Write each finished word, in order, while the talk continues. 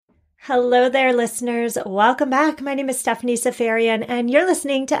Hello there, listeners. Welcome back. My name is Stephanie Safarian, and you're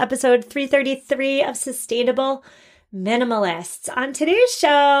listening to episode 333 of Sustainable Minimalists. On today's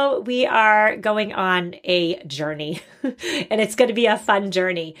show, we are going on a journey, and it's going to be a fun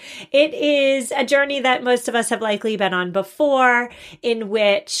journey. It is a journey that most of us have likely been on before, in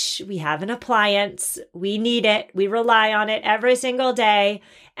which we have an appliance, we need it, we rely on it every single day,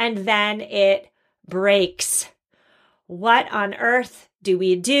 and then it breaks. What on earth do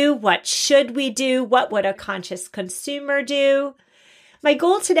we do? What should we do? What would a conscious consumer do? My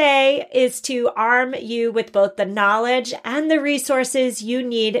goal today is to arm you with both the knowledge and the resources you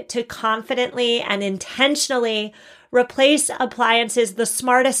need to confidently and intentionally replace appliances the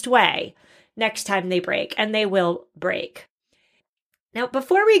smartest way next time they break, and they will break. Now,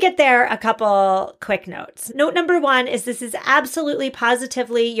 before we get there, a couple quick notes. Note number one is this is absolutely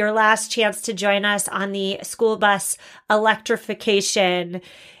positively your last chance to join us on the school bus electrification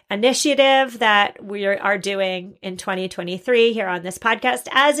initiative that we are doing in 2023 here on this podcast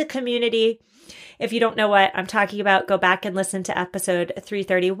as a community. If you don't know what I'm talking about, go back and listen to episode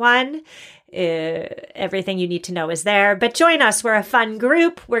 331. Everything you need to know is there. But join us. We're a fun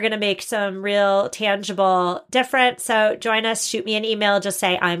group. We're going to make some real tangible difference. So join us. Shoot me an email. Just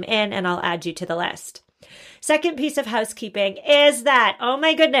say I'm in and I'll add you to the list. Second piece of housekeeping is that, oh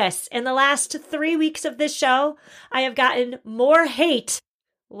my goodness, in the last 3 weeks of this show, I have gotten more hate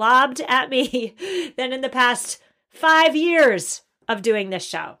lobbed at me than in the past 5 years of doing this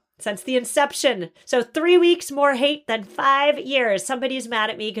show. Since the inception. So 3 weeks more hate than 5 years. Somebody's mad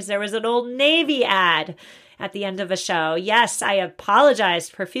at me because there was an Old Navy ad at the end of a show. Yes, I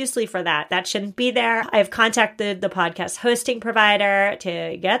apologized profusely for that. That shouldn't be there. I've contacted the podcast hosting provider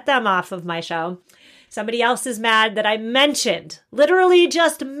to get them off of my show. Somebody else is mad that I literally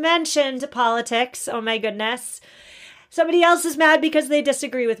just mentioned politics. Oh my goodness. Somebody else is mad because they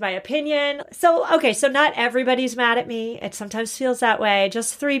disagree with my opinion. So not everybody's mad at me. It sometimes feels that way.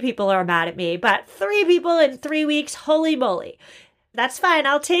 Just 3 people are mad at me, but 3 people in 3 weeks, holy moly. That's fine.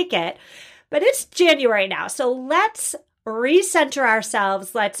 I'll take it. But it's January now. So let's recenter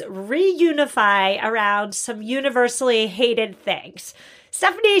ourselves. Let's reunify around some universally hated things.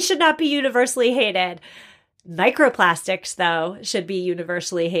 Stephanie should not be universally hated. Microplastics, though, should be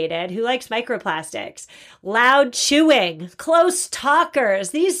universally hated. Who likes microplastics? Loud chewing, close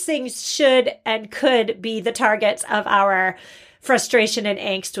talkers. These things should and could be the targets of our frustration and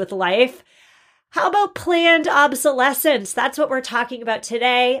angst with life. How about planned obsolescence? That's what we're talking about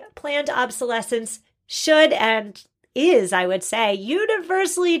today. Planned obsolescence should and is, I would say,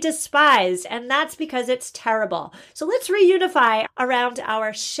 universally despised, and that's because it's terrible. So let's reunify around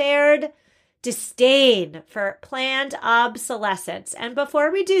our shared disdain for planned obsolescence. And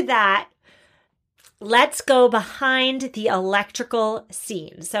before we do that, let's go behind the electrical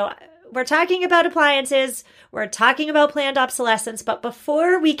scene. So we're talking about appliances, we're talking about planned obsolescence, but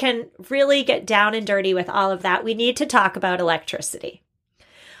before we can really get down and dirty with all of that, we need to talk about electricity.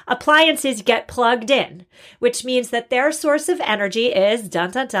 Appliances get plugged in, which means that their source of energy is,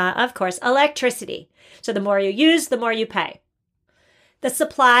 of course, electricity. So the more you use, the more you pay. The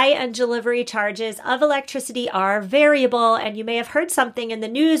supply and delivery charges of electricity are variable, and you may have heard something in the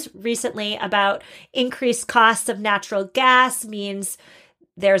news recently about increased costs of natural gas means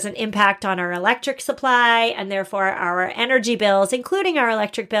there's an impact on our electric supply, and therefore our energy bills, including our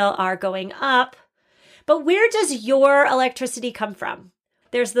electric bill, are going up. But where does your electricity come from?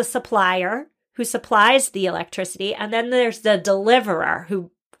 There's the supplier who supplies the electricity, and then there's the deliverer who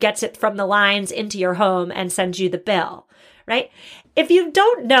gets it from the lines into your home and sends you the bill, right? If you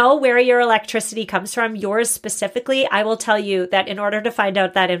don't know where your electricity comes from, yours specifically, I will tell you that in order to find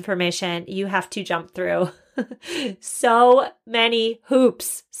out that information, you have to jump through so many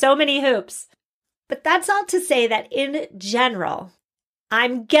hoops. But that's all to say that in general,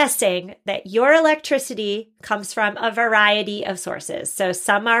 I'm guessing that your electricity comes from a variety of sources. So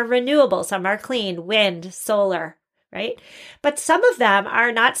some are renewable, some are clean, wind, solar, right? But some of them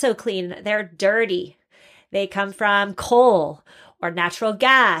are not so clean. They're dirty. They come from coal or natural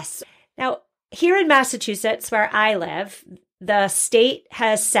gas. Now, here in Massachusetts, where I live, the state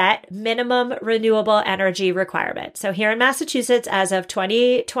has set minimum renewable energy requirements. So here in Massachusetts, as of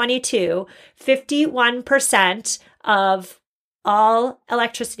 2022, 51% of all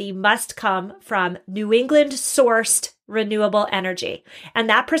electricity must come from New England sourced renewable energy. And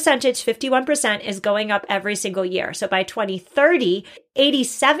that percentage, 51%, is going up every single year. So by 2030,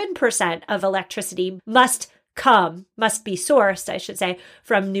 87% of electricity must be sourced, I should say,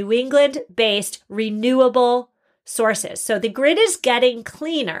 from New England-based renewable sources. So the grid is getting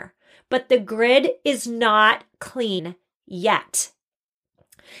cleaner, but the grid is not clean yet.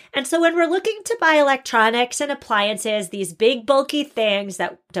 And so when we're looking to buy electronics and appliances, these big bulky things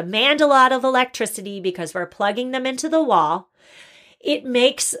that demand a lot of electricity because we're plugging them into the wall, it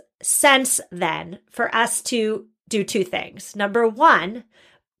makes sense then for us to do two things. Number one,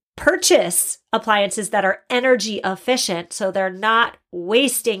 purchase appliances that are energy efficient so they're not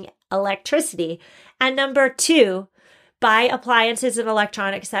wasting electricity. And number two, buy appliances and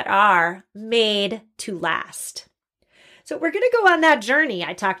electronics that are made to last. So we're going to go on that journey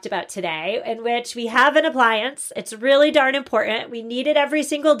I talked about today, in which we have an appliance. It's really darn important. We need it every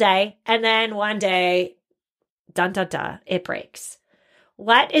single day. And then one day, dun dun dun, it breaks.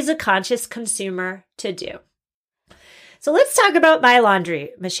 What is a conscious consumer to do? So let's talk about my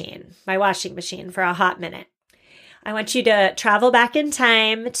laundry machine, my washing machine, for a hot minute. I want you to travel back in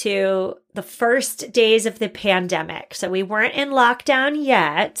time to the first days of the pandemic. So we weren't in lockdown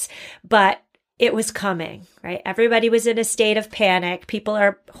yet, but it was coming, right? Everybody was in a state of panic. People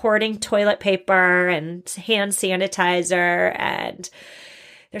are hoarding toilet paper and hand sanitizer, and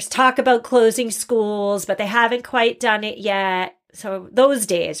there's talk about closing schools, but they haven't quite done it yet. So those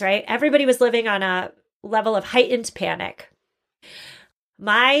days, right? Everybody was living on a level of heightened panic.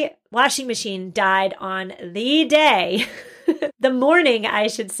 My washing machine died on the day, the morning, I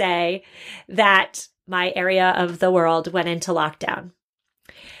should say, that my area of the world went into lockdown.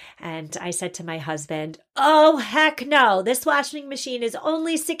 And I said to my husband, oh, heck no, this washing machine is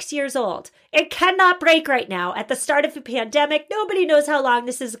only 6 years old. It cannot break right now. At the start of the pandemic, nobody knows how long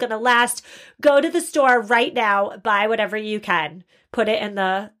this is going to last. Go to the store right now, buy whatever you can, put it in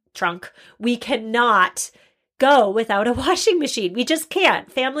the trunk. We cannot go without a washing machine. We just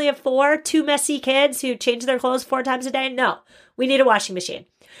can't. Family of 4, 2 messy kids who change their clothes 4 times a day. No, we need a washing machine.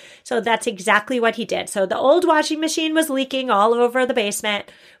 So that's exactly what he did. So the old washing machine was leaking all over the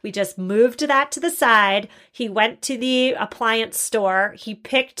basement. We just moved that to the side. He went to the appliance store. He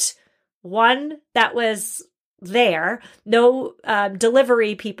picked one that was there. No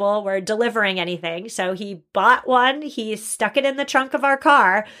delivery people were delivering anything. So he bought one. He stuck it in the trunk of our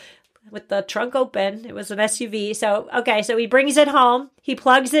car with the trunk open. It was an SUV. So he brings it home. He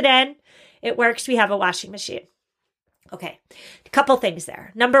plugs it in. It works. We have a washing machine. Okay, a couple things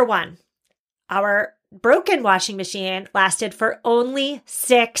there. Number one, our broken washing machine lasted for only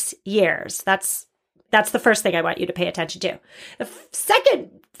 6 years. That's the first thing I want you to pay attention to. The second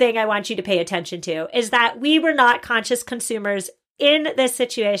thing I want you to pay attention to is that we were not conscious consumers in this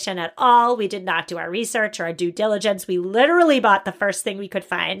situation at all. We did not do our research or our due diligence. We literally bought the first thing we could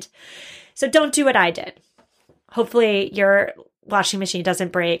find. So don't do what I did. Hopefully your washing machine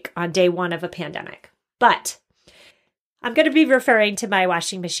doesn't break on day one of a pandemic. But I'm going to be referring to my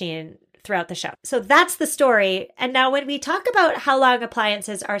washing machine throughout the show. So that's the story. And now when we talk about how long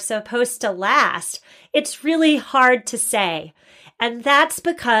appliances are supposed to last, it's really hard to say. And that's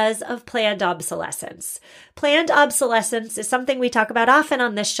because of planned obsolescence. Planned obsolescence is something we talk about often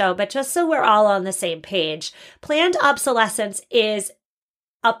on this show, but just so we're all on the same page, planned obsolescence is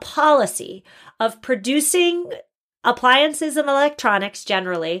a policy of producing appliances and electronics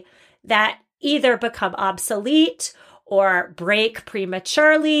generally that either become obsolete or break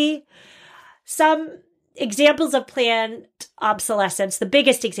prematurely. Some examples of planned obsolescence, the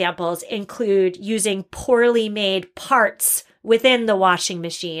biggest examples include using poorly made parts within the washing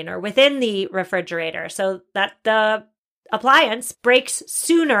machine or within the refrigerator so that the appliance breaks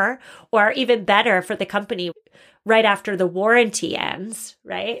sooner, or even better for the company, right after the warranty ends,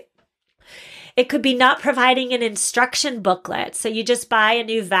 right? It could be not providing an instruction booklet. So you just buy a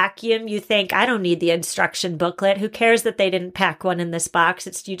new vacuum. You think, I don't need the instruction booklet. Who cares that they didn't pack one in this box?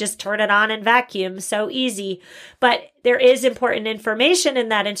 You just turn it on and vacuum. So easy. But there is important information in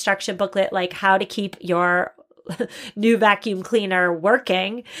that instruction booklet, like how to keep your new vacuum cleaner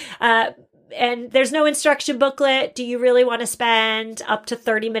working. And there's no instruction booklet. Do you really want to spend up to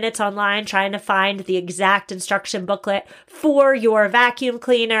 30 minutes online trying to find the exact instruction booklet for your vacuum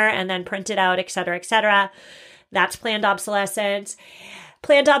cleaner and then print it out, et cetera, et cetera? That's planned obsolescence.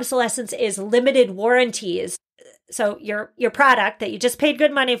 Planned obsolescence is limited warranties. So your product that you just paid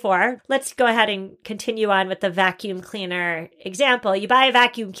good money for, let's go ahead and continue on with the vacuum cleaner example. You buy a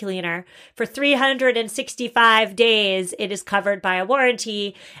vacuum cleaner for 365 days, it is covered by a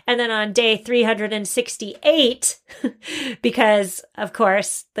warranty. And then on day 368, because of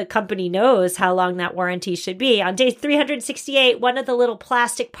course the company knows how long that warranty should be, on day 368, one of the little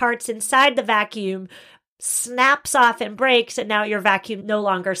plastic parts inside the vacuum snaps off and breaks, and now your vacuum no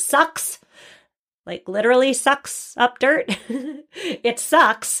longer sucks. Like literally sucks up dirt. It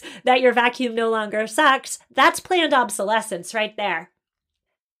sucks that your vacuum no longer sucks. That's planned obsolescence right there.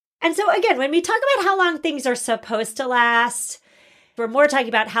 And so again, when we talk about how long things are supposed to last, We're more talking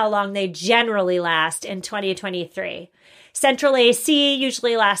about how long they generally last in 2023. Central AC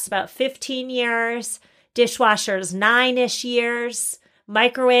usually lasts about 15 years, dishwashers 9-ish years,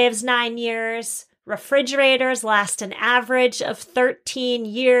 microwaves 9 years, refrigerators last an average of 13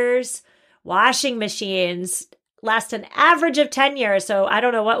 years, washing machines last an average of 10 years. So I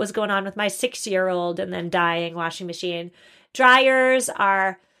don't know what was going on with my 6-year-old and then dying washing machine. Dryers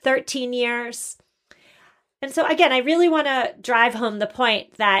are 13 years. And so again, I really want to drive home the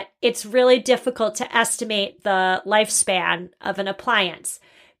point that it's really difficult to estimate the lifespan of an appliance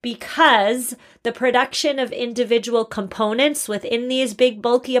because the production of individual components within these big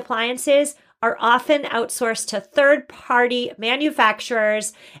bulky appliances are often outsourced to third-party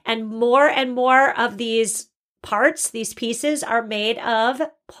manufacturers, and more of these parts, these pieces, are made of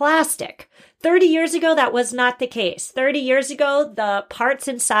plastic. 30 years ago, that was not the case. 30 years ago, the parts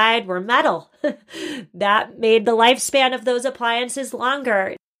inside were metal. That made the lifespan of those appliances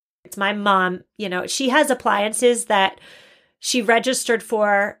longer. It's my mom, she has appliances that she registered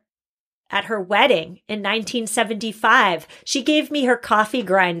for at her wedding in 1975. She gave me her coffee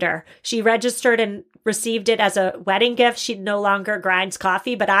grinder. She registered and received it as a wedding gift. She no longer grinds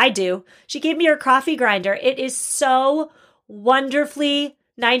coffee, but I do. She gave me her coffee grinder. It is so wonderfully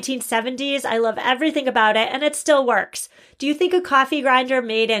 1970s. I love everything about it, and it still works. Do you think a coffee grinder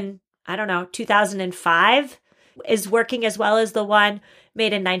made in, 2005 is working as well as the one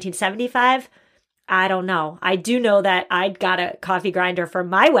made in 1975? I don't know. I do know that I got a coffee grinder for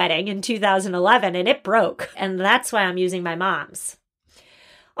my wedding in 2011 and it broke. And that's why I'm using my mom's.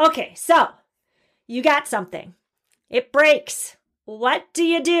 Okay, so you got something. It breaks. What do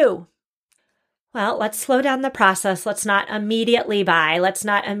you do? Well, let's slow down the process. Let's not immediately buy. Let's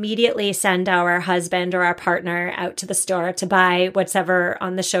not immediately send our husband or our partner out to the store to buy whatever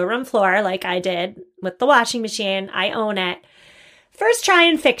on the showroom floor like I did with the washing machine. I own it. First, try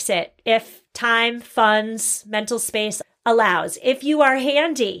and fix it if time, funds, mental space allows. If you are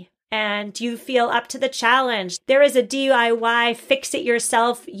handy and you feel up to the challenge, there is a DIY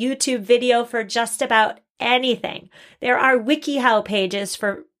fix-it-yourself YouTube video for just about anything. There are WikiHow pages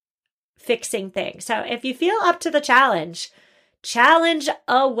for fixing things. So if you feel up to the challenge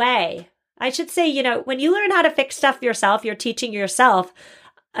away. I should say, when you learn how to fix stuff yourself, you're teaching yourself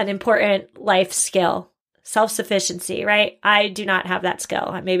an important life skill. Self-sufficiency, right? I do not have that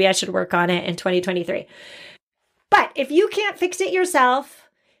skill. Maybe I should work on it in 2023. But if you can't fix it yourself,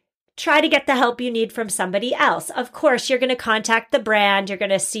 try to get the help you need from somebody else. Of course, you're going to contact the brand. You're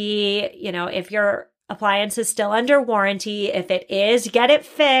going to see, if your appliance is still under warranty. If it is, get it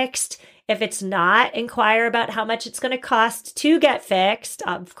fixed. If it's not, inquire about how much it's going to cost to get fixed.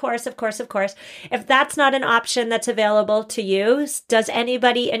 Of course. If that's not an option that's available to you, does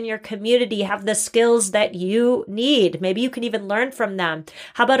anybody in your community have the skills that you need? Maybe you can even learn from them.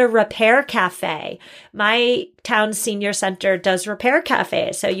 How about a repair cafe? My town senior center does repair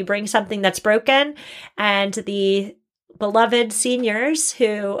cafes. So you bring something that's broken and the beloved seniors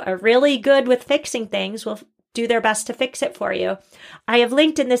who are really good with fixing things will do their best to fix it for you. I have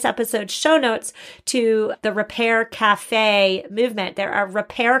linked in this episode's show notes to the repair cafe movement. There are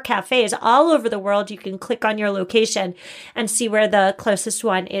repair cafes all over the world. You can click on your location and see where the closest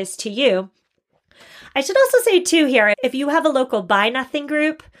one is to you. I should also say too here, if you have a local Buy Nothing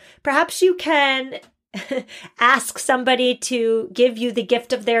group, perhaps you can ask somebody to give you the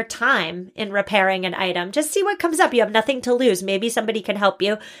gift of their time in repairing an item. Just see what comes up. You have nothing to lose. Maybe somebody can help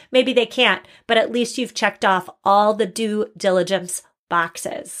you. Maybe they can't, but at least you've checked off all the due diligence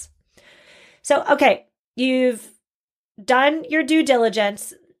boxes. So, okay, you've done your due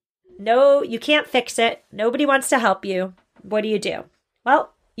diligence. No, you can't fix it. Nobody wants to help you. What do?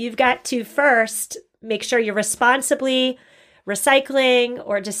 Well, you've got to first make sure you're responsibly recycling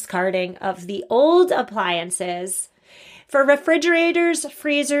or discarding of the old appliances. For refrigerators,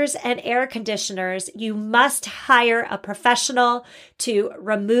 freezers, and air conditioners, you must hire a professional to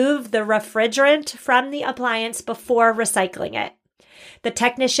remove the refrigerant from the appliance before recycling it. The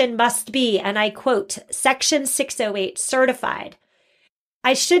technician must be, and I quote, Section 608 certified.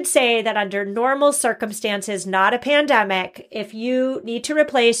 I should say that under normal circumstances, not a pandemic, if you need to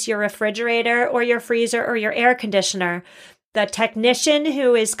replace your refrigerator or your freezer or your air conditioner, the technician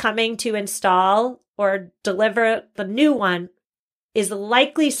who is coming to install or deliver the new one is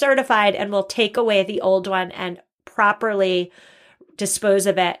likely certified and will take away the old one and properly dispose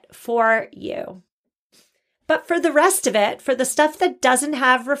of it for you. But for the rest of it, for the stuff that doesn't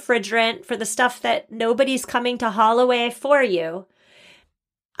have refrigerant, for the stuff that nobody's coming to haul away for you,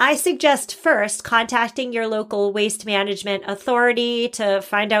 I suggest first contacting your local waste management authority to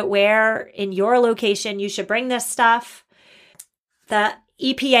find out where in your location you should bring this stuff. The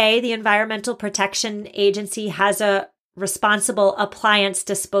EPA, the Environmental Protection Agency, has a responsible appliance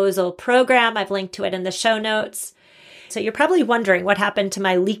disposal program. I've linked to it in the show notes. So you're probably wondering what happened to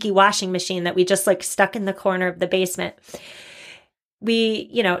my leaky washing machine that we just stuck in the corner of the basement.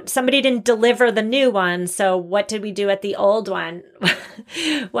 Somebody didn't deliver the new one. So what did we do at the old one?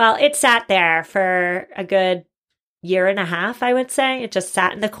 Well, it sat there for a good year and a half, I would say. It just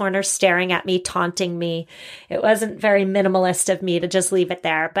sat in the corner staring at me, taunting me. It wasn't very minimalist of me to just leave it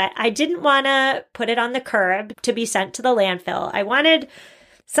there, but I didn't want to put it on the curb to be sent to the landfill. I wanted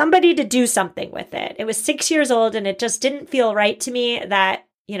somebody to do something with it. It was 6 years old and it just didn't feel right to me that,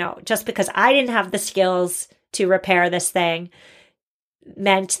 just because I didn't have the skills to repair this thing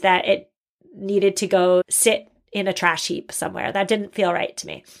meant that it needed to go sit in a trash heap somewhere. That didn't feel right to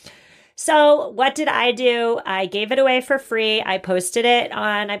me. So what did I do? I gave it away for free. I posted it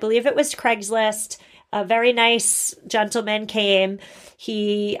on, I believe it was Craigslist. A very nice gentleman came.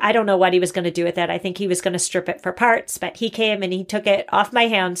 I don't know what he was going to do with it. I think he was going to strip it for parts, but he came and he took it off my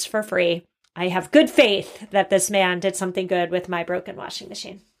hands for free. I have good faith that this man did something good with my broken washing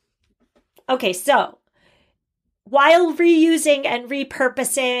machine. Okay, so while reusing and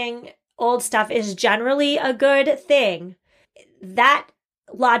repurposing old stuff is generally a good thing, that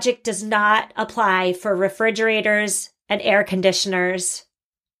logic does not apply for refrigerators and air conditioners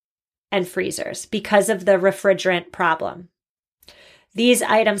and freezers because of the refrigerant problem. These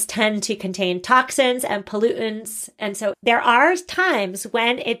items tend to contain toxins and pollutants, and so there are times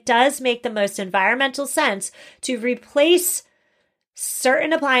when it does make the most environmental sense to replace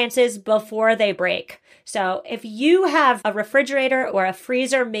certain appliances before they break. So if you have a refrigerator or a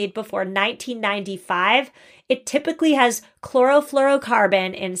freezer made before 1995, it typically has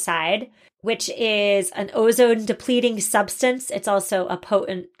chlorofluorocarbon inside, which is an ozone-depleting substance. It's also a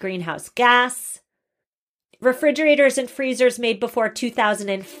potent greenhouse gas. Refrigerators and freezers made before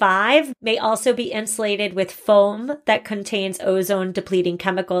 2005 may also be insulated with foam that contains ozone-depleting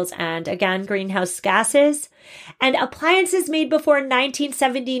chemicals and, again, greenhouse gases. And appliances made before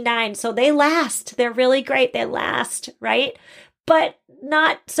 1979, so they last. They're really great. They last, right? But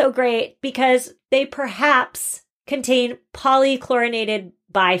not so great because they perhaps contain polychlorinated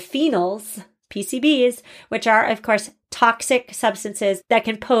biphenyls, PCBs, which are, of course, toxic substances that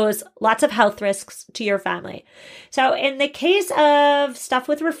can pose lots of health risks to your family. So in the case of stuff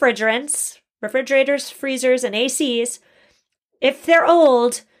with refrigerants, refrigerators, freezers, and ACs, if they're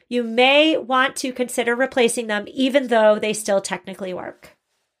old, you may want to consider replacing them even though they still technically work.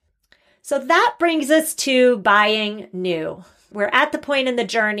 So that brings us to buying new. We're at the point in the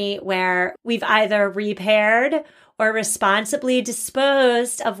journey where we've either repaired or responsibly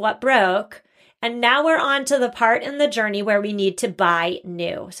disposed of what broke. And now we're on to the part in the journey where we need to buy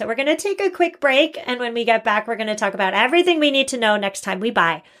new. So we're going to take a quick break. And when we get back, we're going to talk about everything we need to know next time we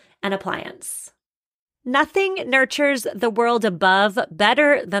buy an appliance. Nothing nurtures the world above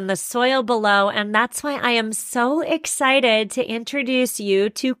better than the soil below, and that's why I am so excited to introduce you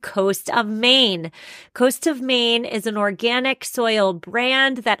to Coast of Maine. Coast of Maine is an organic soil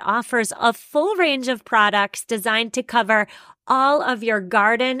brand that offers a full range of products designed to cover all of your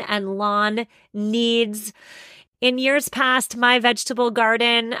garden and lawn needs. In years past, my vegetable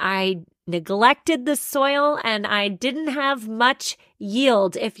garden, I neglected the soil and I didn't have much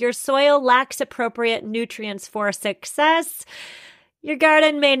yield. If your soil lacks appropriate nutrients for success, your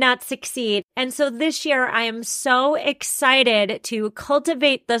garden may not succeed. And so this year, I am so excited to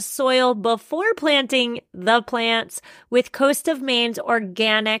cultivate the soil before planting the plants with Coast of Maine's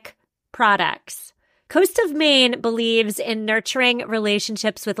organic products. Coast of Maine believes in nurturing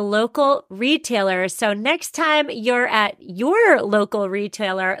relationships with local retailers. So next time you're at your local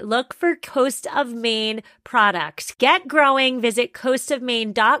retailer, look for Coast of Maine products. Get growing. Visit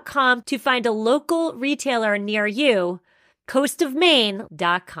coastofmaine.com to find a local retailer near you.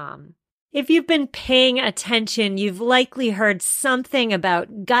 coastofmaine.com. If you've been paying attention, you've likely heard something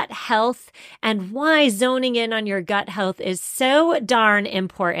about gut health and why zoning in on your gut health is so darn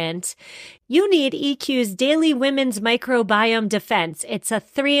important. You need EQ's Daily Women's Microbiome Defense. It's a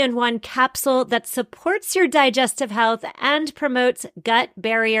 3-in-1 capsule that supports your digestive health and promotes gut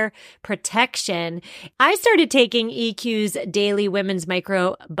barrier protection. I started taking EQ's Daily Women's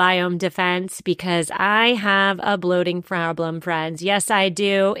Microbiome Defense because I have a bloating problem, friends. Yes, I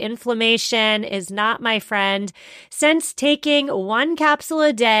do. Inflammation is not my friend. Since taking one capsule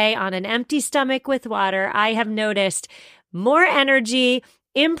a day on an empty stomach with water, I have noticed more energy,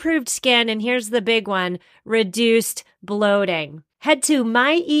 improved skin, and here's the big one, reduced bloating. Head to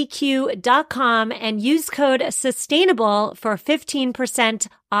myeq.com and use code SUSTAINABLE for 15%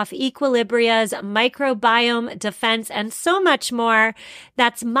 off Equilibria's microbiome defense and so much more.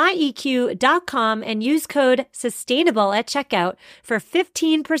 That's myeq.com and use code SUSTAINABLE at checkout for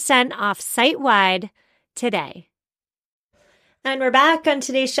 15% off site-wide today. And we're back. On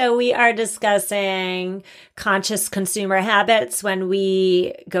today's show, we are discussing conscious consumer habits when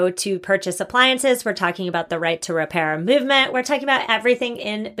we go to purchase appliances. We're talking about the right to repair movement. We're talking about everything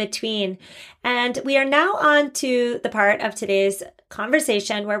in between. And we are now on to the part of today's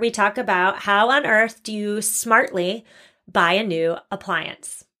conversation where we talk about how on earth do you smartly buy a new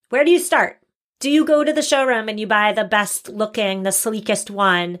appliance? Where do you start? Do you go to the showroom and you buy the best looking, the sleekest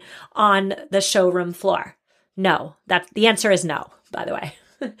one on the showroom floor? No, the answer is no, by the way.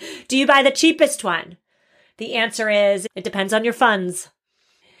 Do you buy the cheapest one? The answer is it depends on your funds.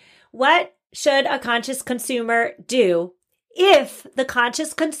 What should a conscious consumer do if the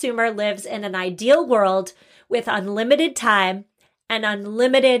conscious consumer lives in an ideal world with unlimited time and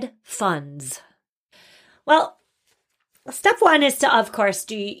unlimited funds? Well, step one is to, of course,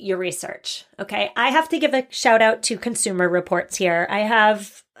 do your research. Okay, I have to give a shout out to Consumer Reports here. I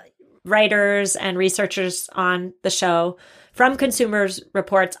have writers and researchers on the show from Consumer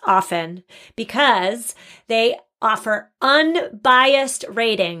Reports often because they offer unbiased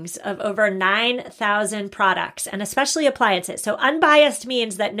ratings of over 9,000 products and especially appliances. So unbiased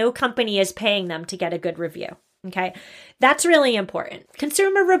means that no company is paying them to get a good review. Okay, that's really important.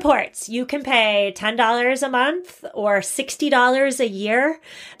 Consumer Reports, you can pay $10 a month or $60 a year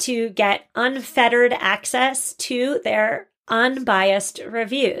to get unfettered access to their unbiased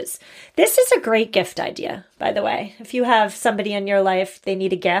reviews. This is a great gift idea, by the way. If you have somebody in your life, they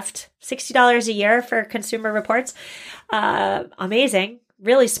need a gift, $60 a year for Consumer Reports. Amazing.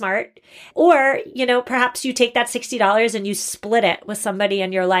 Really smart. Or, perhaps you take that $60 and you split it with somebody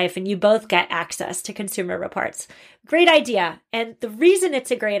in your life and you both get access to Consumer Reports. Great idea. And the reason it's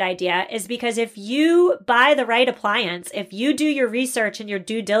a great idea is because if you buy the right appliance, if you do your research and your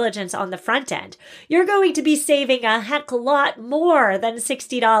due diligence on the front end, you're going to be saving a heck of a lot more than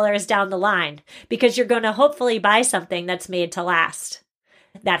 $60 down the line because you're going to hopefully buy something that's made to last,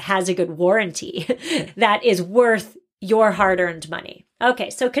 that has a good warranty, that is worth your hard-earned money.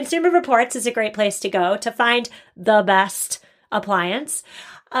 Okay, so Consumer Reports is a great place to go to find the best appliance.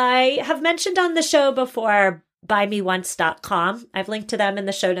 I have mentioned on the show before buymeonce.com. I've linked to them in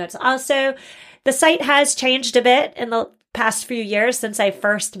the show notes. Also, the site has changed a bit in the past few years since I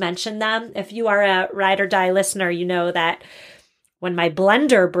first mentioned them. If you are a Ride or Die listener, you know that when my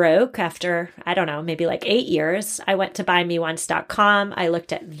blender broke after, maybe like 8 years, I went to buymeonce.com. I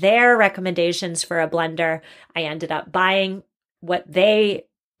looked at their recommendations for a blender. I ended up buying what they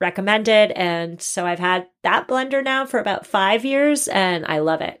recommended. And so I've had that blender now for about 5 years and I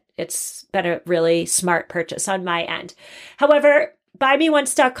love it. It's been a really smart purchase on my end. However,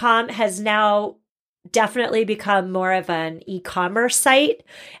 buymeonce.com has now definitely become more of an e-commerce site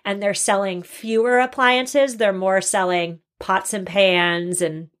and they're selling fewer appliances. They're more selling pots and pans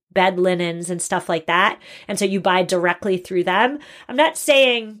and bed linens and stuff like that. And so you buy directly through them. I'm not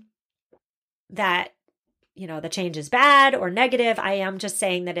saying that, the change is bad or negative. I am just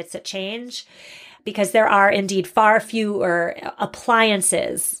saying that it's a change because there are indeed far fewer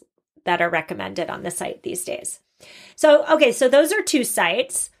appliances that are recommended on the site these days. So those are two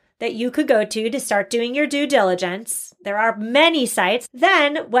sites that you could go to start doing your due diligence. There are many sites.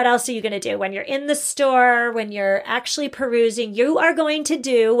 Then what else are you going to do? When you're in the store, when you're actually perusing, you are going to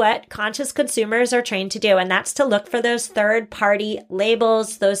do what conscious consumers are trained to do, and that's to look for those third-party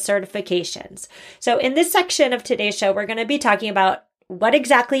labels, those certifications. So in this section of today's show, we're going to be talking about what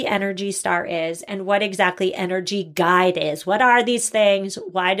exactly Energy Star is and what exactly Energy Guide is. What are these things?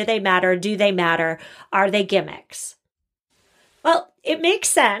 Why do they matter? Do they matter? Are they gimmicks? Well, it makes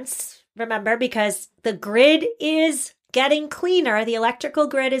sense, remember, because the grid is getting cleaner. The electrical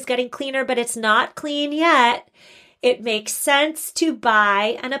grid is getting cleaner, but it's not clean yet. It makes sense to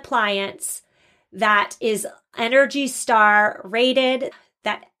buy an appliance that is Energy Star rated,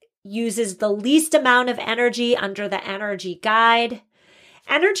 that uses the least amount of energy under the Energy Guide.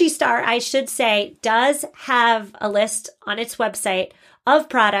 Energy Star, I should say, does have a list on its website of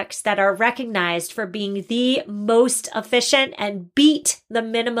products that are recognized for being the most efficient and beat the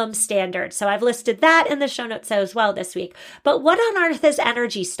minimum standard. So I've listed that in the show notes as well this week. But what on earth is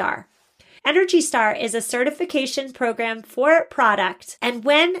Energy Star? Energy Star is a certification program for product. And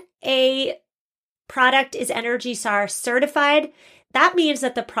when a product is Energy Star certified, that means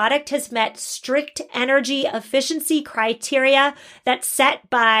that the product has met strict energy efficiency criteria that's set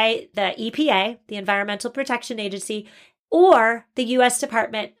by the EPA, the Environmental Protection Agency, or the U.S.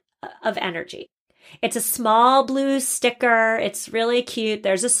 Department of Energy. It's a small blue sticker. It's really cute.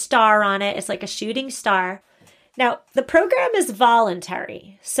 There's a star on it. It's like a shooting star. Now, the program is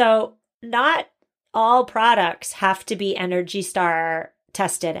voluntary, so not all products have to be Energy Star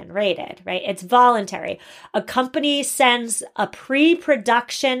tested and rated, right? It's voluntary. A company sends a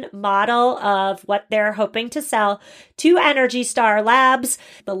pre-production model of what they're hoping to sell to Energy Star Labs.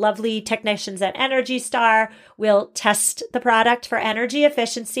 The lovely technicians at Energy Star will test the product for energy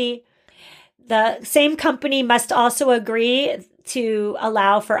efficiency. The same company must also agree to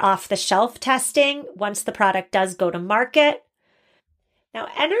allow for off-the-shelf testing once the product does go to market. Now,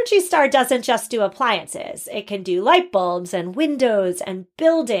 Energy Star doesn't just do appliances. It can do light bulbs and windows and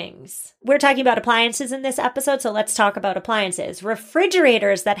buildings. We're talking about appliances in this episode, so let's talk about appliances.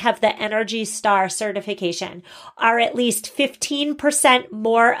 Refrigerators that have the Energy Star certification are at least 15%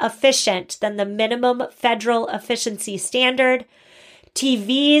 more efficient than the minimum federal efficiency standard.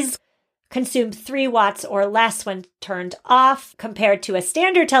 TVs consume 3 watts or less when turned off, compared to a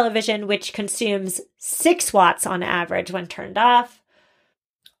standard television, which consumes 6 watts on average when turned off.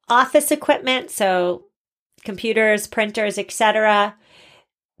 Office equipment, so computers, printers, etc.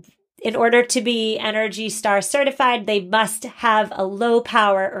 In order to be Energy Star certified, they must have a low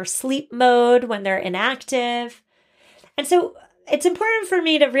power or sleep mode when they're inactive. And so it's important for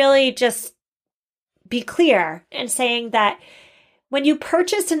me to really just be clear in saying that when you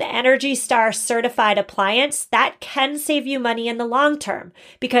purchase an Energy Star certified appliance, that can save you money in the long term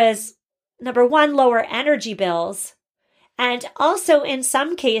because, number one, lower energy bills. And also, in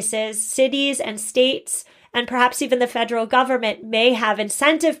some cases, cities and states, and perhaps even the federal government, may have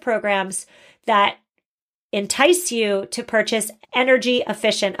incentive programs that entice you to purchase energy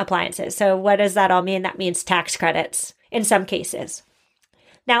efficient appliances. So what does that all mean? That means tax credits in some cases.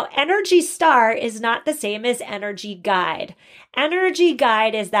 Now, Energy Star is not the same as Energy Guide. Energy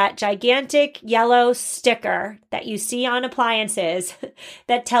Guide is that gigantic yellow sticker that you see on appliances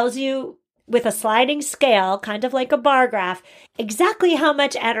that tells you with a sliding scale, kind of like a bar graph, exactly how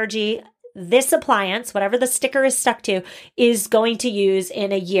much energy this appliance, whatever the sticker is stuck to, is going to use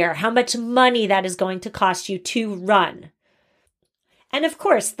in a year, how much money that is going to cost you to run. And of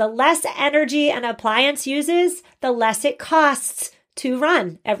course, the less energy an appliance uses, the less it costs to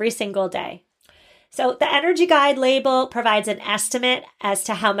run every single day. So the Energy Guide label provides an estimate as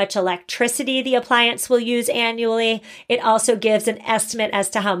to how much electricity the appliance will use annually. It also gives an estimate as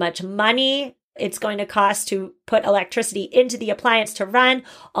to how much money it's going to cost to put electricity into the appliance to run.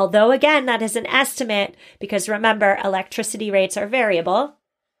 Although, again, that is an estimate because remember, electricity rates are variable.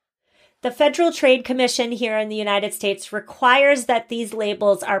 The Federal Trade Commission here in the United States requires that these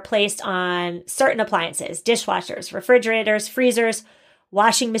labels are placed on certain appliances, dishwashers, refrigerators, freezers,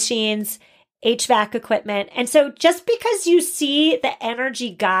 washing machines, HVAC equipment. And so just because you see the Energy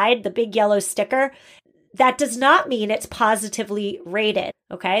Guide, the big yellow sticker, that does not mean it's positively rated.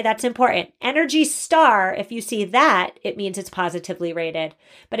 Okay, that's important. Energy Star, if you see that, it means it's positively rated.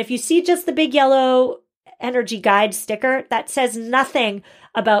 But if you see just the big yellow Energy Guide sticker, that says nothing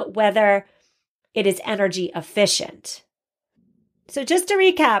about whether it is energy efficient. So just to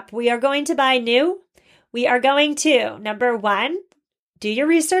recap, we are going to buy new. We are going to, number one, do your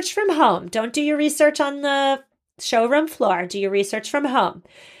research from home. Don't do your research on the showroom floor. Do your research from home.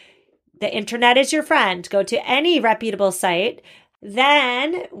 The internet is your friend. Go to any reputable site.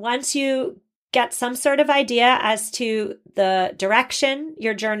 Then, once you get some sort of idea as to the direction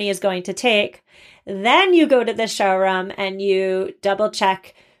your journey is going to take, then you go to the showroom and you double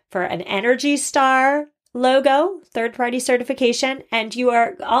check for an Energy Star logo, third-party certification, and you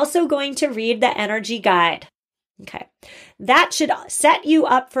are also going to read the Energy Guide. Okay, that should set you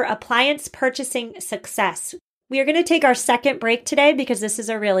up for appliance purchasing success. We are going to take our second break today because this is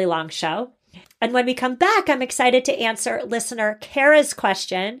a really long show. And when we come back, I'm excited to answer listener Kara's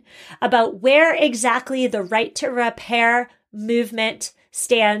question about where exactly the right to repair movement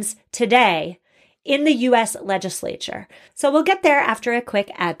stands today in the U.S. legislature. So we'll get there after a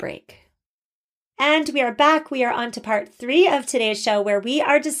quick ad break. And we are back. We are on to part 3 of today's show where we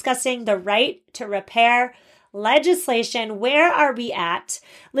are discussing the right to repair legislation. Where are we at?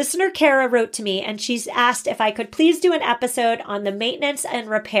 Listener Kara wrote to me and she's asked if I could please do an episode on the maintenance and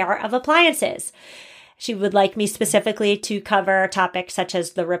repair of appliances. She would like me specifically to cover topics such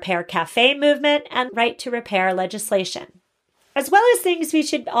as the Repair Cafe movement and right to repair legislation, as well as things we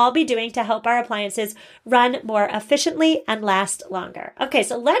should all be doing to help our appliances run more efficiently and last longer. Okay,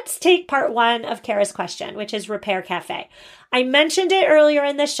 so let's take part 1 of Kara's question, which is Repair Cafe. I mentioned it earlier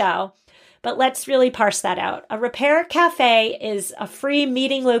in the show, But let's really parse that out. A repair cafe is a free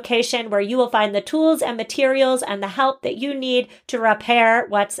meeting location where you will find the tools and materials and the help that you need to repair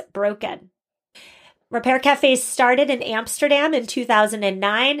what's broken. Repair cafes started in Amsterdam in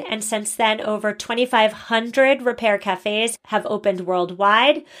 2009, and since then, over 2,500 repair cafes have opened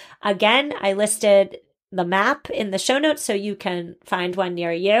worldwide. Again, I listed the map in the show notes so you can find one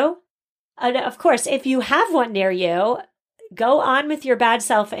near you. And of course, if you have one near you, go on with your bad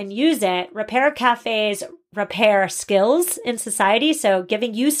self and use it. Repair cafes repair skills in society. So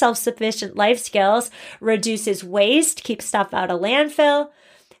giving you self-sufficient life skills reduces waste, keeps stuff out of landfill,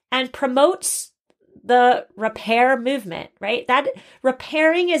 and promotes the repair movement, right? That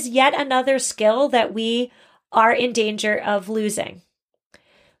repairing is yet another skill that we are in danger of losing.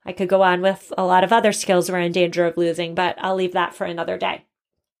 I could go on with a lot of other skills we're in danger of losing, but I'll leave that for another day.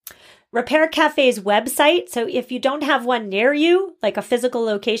 Repair Cafe's website, so if you don't have one near you, like a physical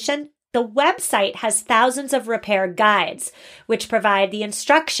location, the website has thousands of repair guides, which provide the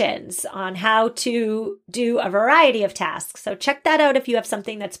instructions on how to do a variety of tasks. So check that out if you have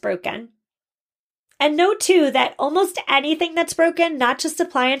something that's broken. And note too that almost anything that's broken, not just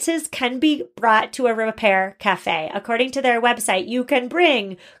appliances, can be brought to a repair cafe. According to their website, you can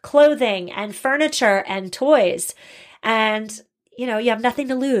bring clothing and furniture and toys, and you have nothing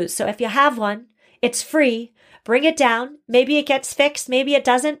to lose. So if you have one, it's free. Bring it down. Maybe it gets fixed. Maybe it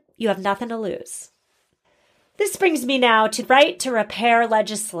doesn't. You have nothing to lose. This brings me now to right to repair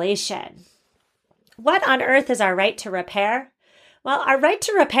legislation. What on earth is our right to repair? Well, our right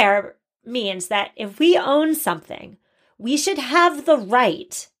to repair means that if we own something, we should have the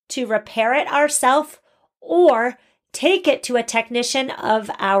right to repair it ourselves or take it to a technician of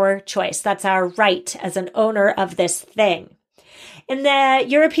our choice. That's our right as an owner of this thing. In the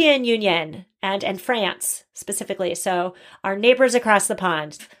European Union and France specifically, so our neighbors across the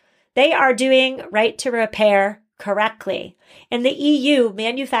pond, they are doing right to repair correctly. In the EU,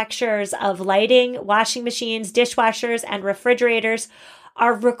 manufacturers of lighting, washing machines, dishwashers, and refrigerators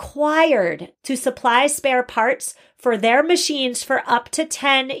are required to supply spare parts for their machines for up to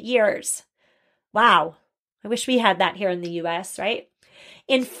 10 years. Wow. I wish we had that here in the US, right?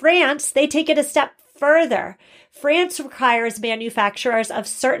 In France, they take it a step further. France requires manufacturers of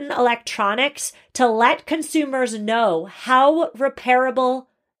certain electronics to let consumers know how repairable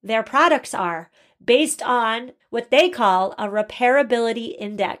their products are based on what they call a repairability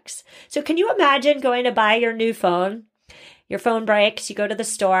index. So can you imagine going to buy your new phone? Your phone breaks, you go to the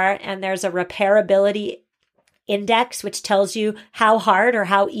store, and there's a repairability index, which tells you how hard or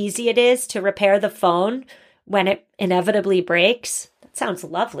how easy it is to repair the phone when it inevitably breaks. That sounds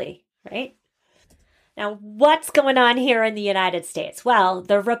lovely, right? Now, what's going on here in the United States? Well,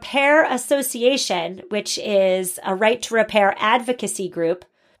 the Repair Association, which is a right to repair advocacy group,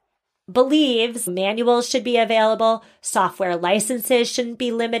 believes manuals should be available, software licenses shouldn't be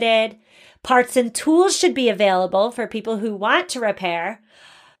limited, parts and tools should be available for people who want to repair,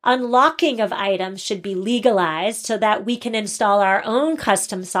 unlocking of items should be legalized so that we can install our own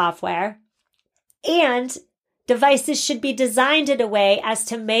custom software, and devices should be designed in a way as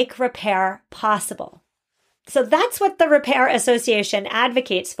to make repair possible. So that's what the Repair Association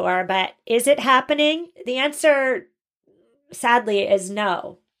advocates for, but is it happening? The answer, sadly, is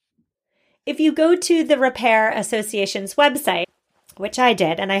no. If you go to the Repair Association's website, which I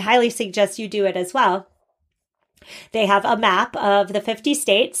did, and I highly suggest you do it as well, they have a map of the 50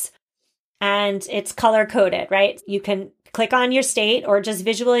 states, and it's color-coded, right? You can click on your state or just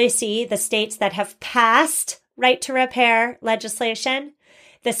visually see the states that have passed right to repair legislation,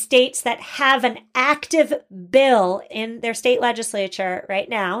 the states that have an active bill in their state legislature right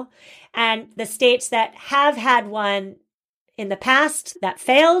now, and the states that have had one in the past that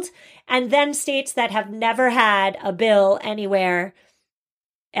failed, and then states that have never had a bill anywhere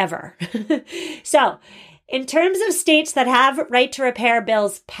ever. So, in terms of states that have right to repair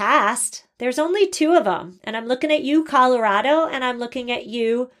bills passed, there's only 2 of them. And I'm looking at you, Colorado, and I'm looking at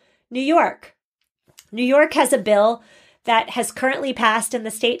you, New York. New York has a bill that has currently passed in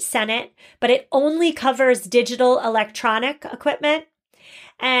the state Senate, but it only covers digital electronic equipment.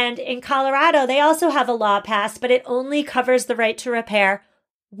 And in Colorado, they also have a law passed, but it only covers the right to repair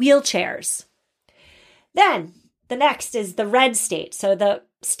wheelchairs. Then the next is the red state. So the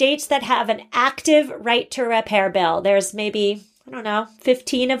states that have an active right to repair bill. There's maybe,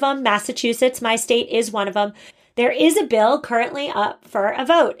 15 of them. Massachusetts, my state, is one of them. There is a bill currently up for a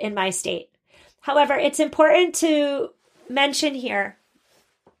vote in my state. However, it's important to mention here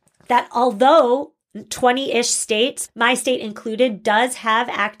that although 20-ish states, my state included, does have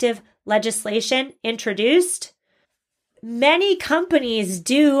active legislation introduced, Many companies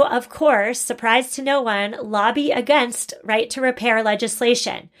do, of course, surprise to no one, lobby against right to repair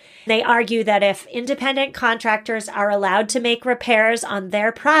legislation. They argue that if independent contractors are allowed to make repairs on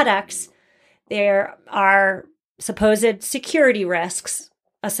their products, there are supposed security risks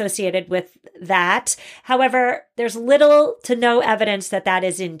associated with that. However, there's little to no evidence that that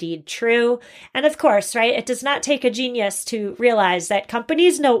is indeed true. And of course, right, it does not take a genius to realize that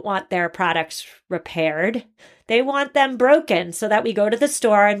companies don't want their products repaired. They want them broken so that we go to the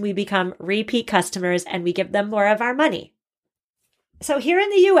store and we become repeat customers and we give them more of our money. So here in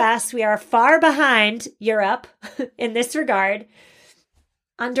the US, we are far behind Europe in this regard.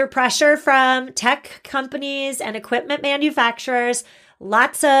 Under pressure from tech companies and equipment manufacturers,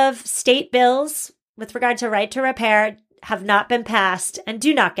 lots of state bills with regard to right to repair have not been passed and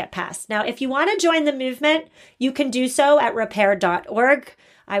do not get passed. Now, if you want to join the movement, you can do so at repair.org.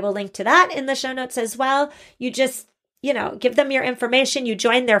 I will link to that in the show notes as well. You just, give them your information. You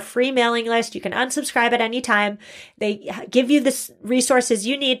join their free mailing list. You can unsubscribe at any time. They give you the resources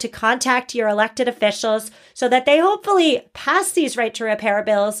you need to contact your elected officials so that they hopefully pass these right to repair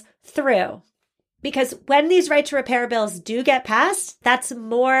bills through. Because when these right to repair bills do get passed, that's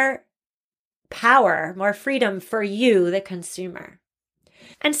more power, more freedom for you, the consumer.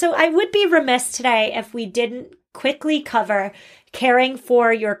 And so I would be remiss today if we didn't quickly cover caring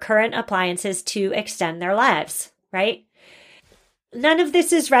for your current appliances to extend their lives, right? None of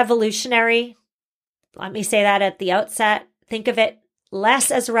this is revolutionary. Let me say that at the outset. Think of it less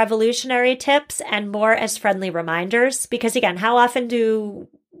as revolutionary tips and more as friendly reminders. Because again, how often do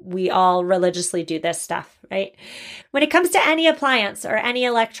we all religiously do this stuff, right? When it comes to any appliance or any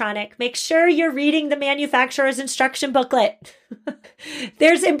electronic, make sure you're reading the manufacturer's instruction booklet.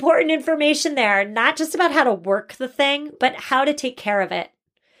 There's important information there, not just about how to work the thing, but how to take care of it.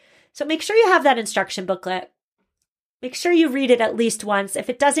 So make sure you have that instruction booklet. Make sure you read it at least once. If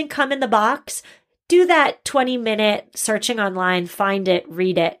it doesn't come in the box, do that 20-minute searching online, find it,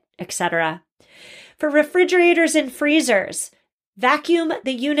 read it, etc. For refrigerators and freezers, vacuum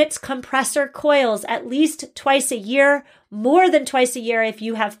the unit's compressor coils at least twice a year, more than twice a year if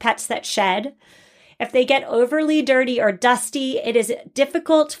you have pets that shed. If they get overly dirty or dusty, it is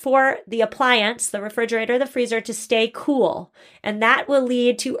difficult for the appliance, the refrigerator, the freezer, to stay cool, and that will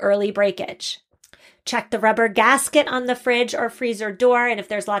lead to early breakage. Check the rubber gasket on the fridge or freezer door, and if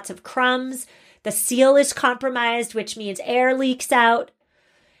there's lots of crumbs, the seal is compromised, which means air leaks out.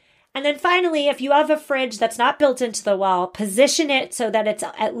 And then finally, if you have a fridge that's not built into the wall, position it so that it's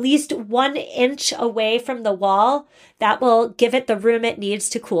at least 1 inch away from the wall. That will give it the room it needs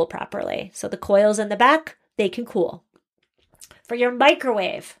to cool properly. So the coils in the back, they can cool. For your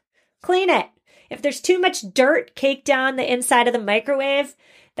microwave, clean it. If there's too much dirt caked down the inside of the microwave,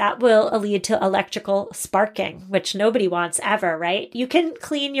 that will lead to electrical sparking, which nobody wants ever, right? You can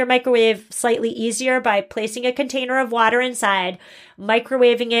clean your microwave slightly easier by placing a container of water inside,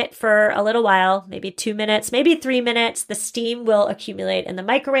 microwaving it for a little while, maybe 2 minutes, maybe 3 minutes. The steam will accumulate in the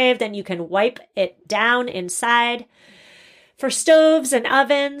microwave. Then you can wipe it down inside. For stoves and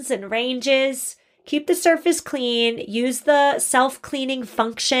ovens and ranges, keep the surface clean. Use the self-cleaning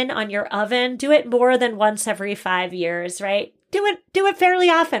function on your oven. Do it more than once every 5 years, right? Do it fairly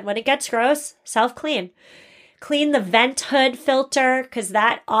often. When it gets gross, self-clean. Clean the vent hood filter because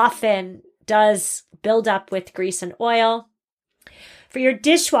that often does build up with grease and oil. For your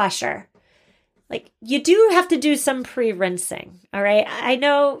dishwasher, you do have to do some pre-rinsing, all right? I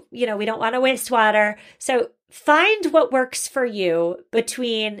know, we don't want to waste water. So find what works for you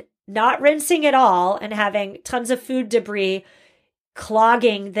between not rinsing at all and having tons of food debris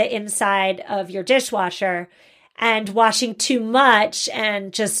clogging the inside of your dishwasher and washing too much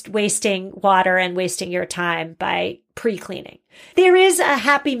and just wasting water and wasting your time by pre-cleaning. There is a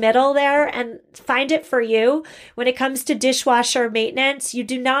happy middle there, and find it for you. When it comes to dishwasher maintenance, you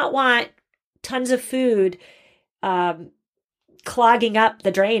do not want tons of food clogging up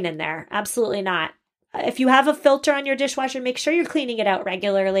the drain in there. Absolutely not. If you have a filter on your dishwasher, make sure you're cleaning it out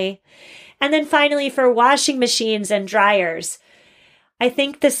regularly. And then finally, for washing machines and dryers, I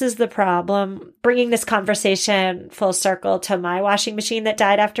think this is the problem, bringing this conversation full circle to my washing machine that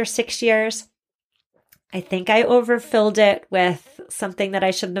died after 6 years. I think I overfilled it with something that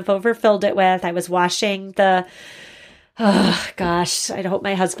I shouldn't have overfilled it with. I was washing I hope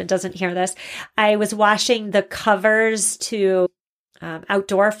my husband doesn't hear this. I was washing the covers to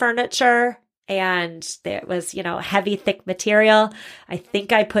outdoor furniture, and it was, heavy, thick material. I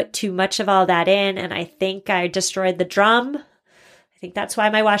think I put too much of all that in, and I think I destroyed the drum. I think that's why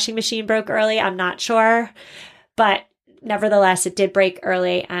my washing machine broke early. I'm not sure. But nevertheless, it did break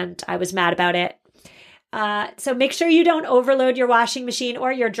early and I was mad about it. So make sure you don't overload your washing machine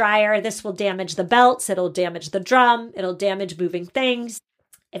or your dryer. This will damage the belts. It'll damage the drum. It'll damage moving things.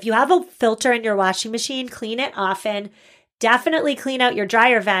 If you have a filter in your washing machine, clean it often. Definitely clean out your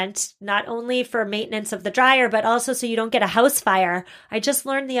dryer vent, not only for maintenance of the dryer, but also so you don't get a house fire. I just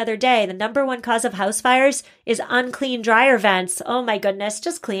learned the other day, the number one cause of house fires is unclean dryer vents. Oh my goodness,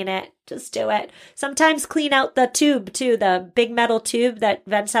 just clean it. Just do it. Sometimes clean out the tube too, the big metal tube that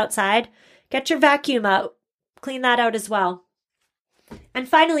vents outside. Get your vacuum out. Clean that out as well. And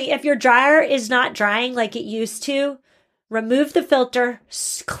finally, if your dryer is not drying like it used to, remove the filter,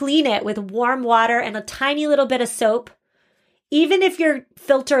 clean it with warm water and a tiny little bit of soap. Even if your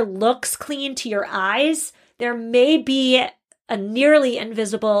filter looks clean to your eyes, there may be a nearly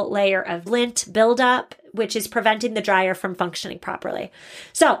invisible layer of lint buildup, which is preventing the dryer from functioning properly.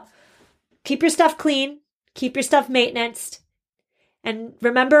 So keep your stuff clean, keep your stuff maintenanced, and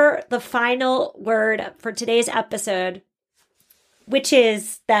remember the final word for today's episode, which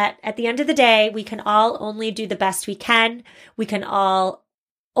is that at the end of the day, we can all only do the best we can. We can all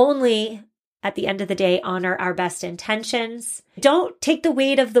only at the end of the day, honor our best intentions. Don't take the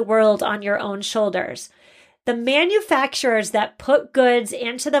weight of the world on your own shoulders. The manufacturers that put goods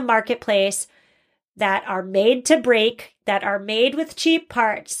into the marketplace that are made to break, that are made with cheap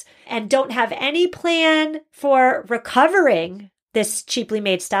parts, and don't have any plan for recovering this cheaply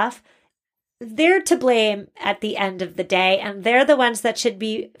made stuff, they're to blame at the end of the day, and they're the ones that should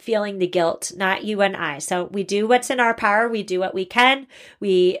be feeling the guilt, not you and I. So we do what's in our power. We do what we can.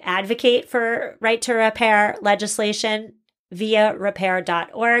 We advocate for right to repair legislation via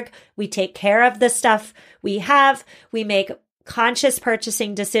repair.org. We take care of the stuff we have. We make conscious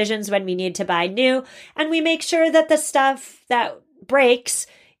purchasing decisions when we need to buy new, and we make sure that the stuff that breaks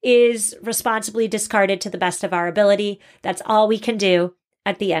is responsibly discarded to the best of our ability. That's all we can do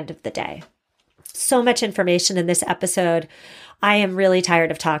at the end of the day. So much information in this episode. I am really tired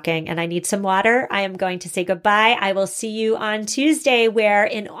of talking and I need some water. I am going to say goodbye. I will see you on Tuesday, where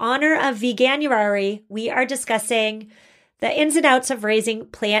in honor of Veganuary, we are discussing the ins and outs of raising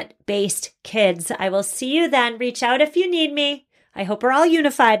plant-based kids. I will see you then. Reach out if you need me. I hope we're all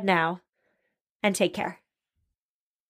unified now, and take care.